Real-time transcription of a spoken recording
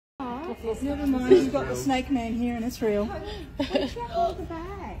Never mind, you've got the snake man here and it's real. We check all the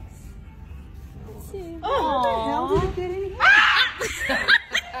bags. Oh, what the hell did it get in here?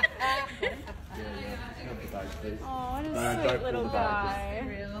 Oh, what a sweet little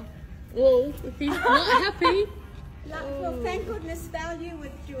guy. Well, if he's not happy. Well, thank goodness Val, you were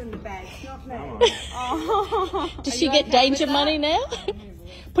doing the bags, not me. Does she get danger money now?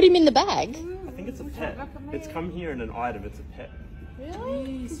 Put him in the bag. I think it's a pet. It's come here in an item. It's a pet.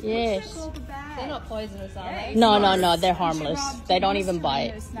 Really? Yes. All the bags. They're not poisonous, are they? No, they're harmless. They don't even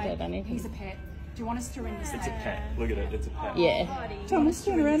bite. They don't even. He's a pet. Do you want us to ring the snake It's a pet. Look at it. It's a pet. Yeah. Thomas,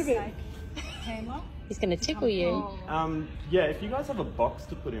 turn around a bit. handler? He's going to tickle you. Yeah, if you guys have a box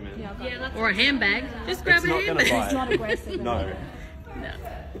to put him in. Or a handbag. Just grab It's a not going handbag. to bite. He's not aggressive. No.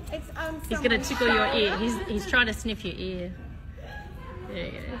 It's He's going to tickle your ear. He's trying to sniff your ear. There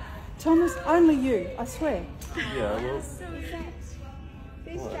you go. Thomas, only you, I swear. Yeah, well, So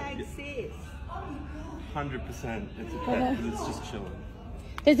this bag says. 100% it's a pet because it's just chilling.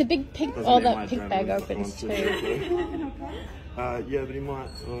 There's a big pig. Doesn't Oh, need my that pig adrenaline bag if it opens wants to. too. Yeah, but he might.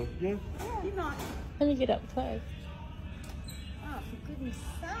 Yeah. Oh, you might. Let me get up close. Oh, for goodness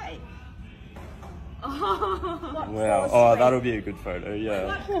sake. Wow. Oh, that'll be a good photo. Yeah.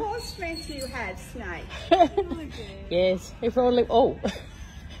 What core strength do you have, Snake? Yes. If only. Oh.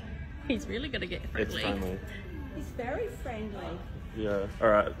 He's really going to get It's friendly. friendly. He's very friendly. Yeah. All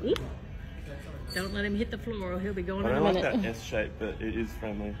right. Don't let him hit the floor or he'll be going I in a don't like minute. that S shape, but it is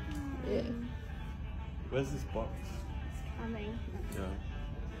friendly. Yeah. Where's this box? I mean, Yeah.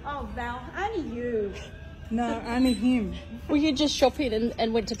 oh, Val, only you. No, only him. Well, you just shopping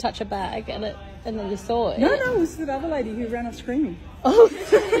and went to touch a bag and then you saw it. No, it was the other lady who ran off screaming. Oh.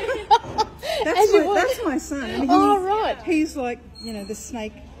 That's my son. And Oh, right. He's like, you know, the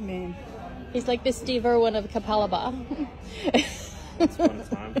snake man. He's like the Steve Irwin of Capalaba. It's fun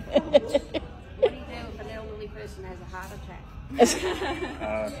time. What do you do if an elderly person has a heart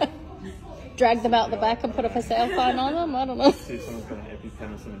attack? Drag them out the back and put a for sale sign on them? I don't know. See if someone's got an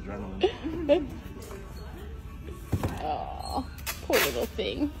EpiPen or some adrenaline. Oh, poor little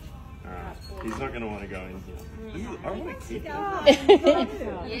thing. Alright. He's not going to want to go in here. I want to keep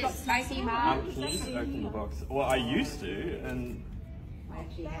him. Yes, spicy mom. Can you just open the box? Well, I used to, and I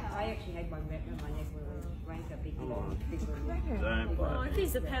actually had one wrapped around my neck where it rained a big don't Oh, bite. if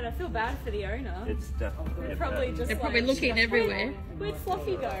he's a pet, I feel bad for the owner. It's definitely They're a probably pet. just They're probably looking everywhere. Where'd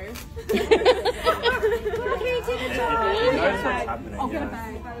Fluffy go? It knows what's happening. I'll get a Yeah.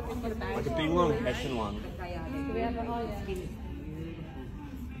 bag. I'll get a bag. Like a big long Hessian one. Do we have a high yet?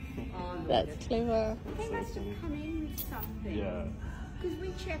 That's clever. They must have come in with something. Yeah. Because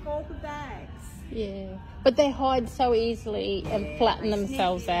we check all the bags. Yeah. But they hide so easily and flatten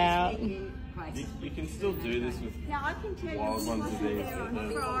themselves out. You can still do this with Now I can tell you wild we ones wasn't of these. there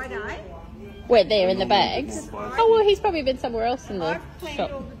on Friday. Where they're in the bags. Oh, well, he's probably been somewhere else in the I've cleaned all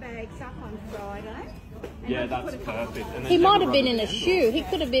shop. the bags up on Friday. Yeah, that's perfect. And He then might never have been rub in a it shoe. He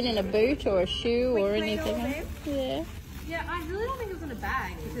could have been in a boot or a shoe or cleaned all anything. them. Yeah. Yeah, I really don't think it was in a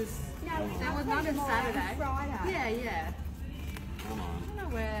bag because No, there was I none cleaned on them all Saturday. on Friday. Yeah. Come on. I don't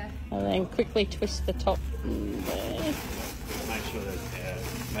know where. And then quickly twist the top. There. Make sure there's air.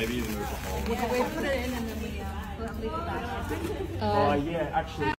 Maybe even with a hole. Yeah, we put it in and then we leave it back. Oh, yeah, actually.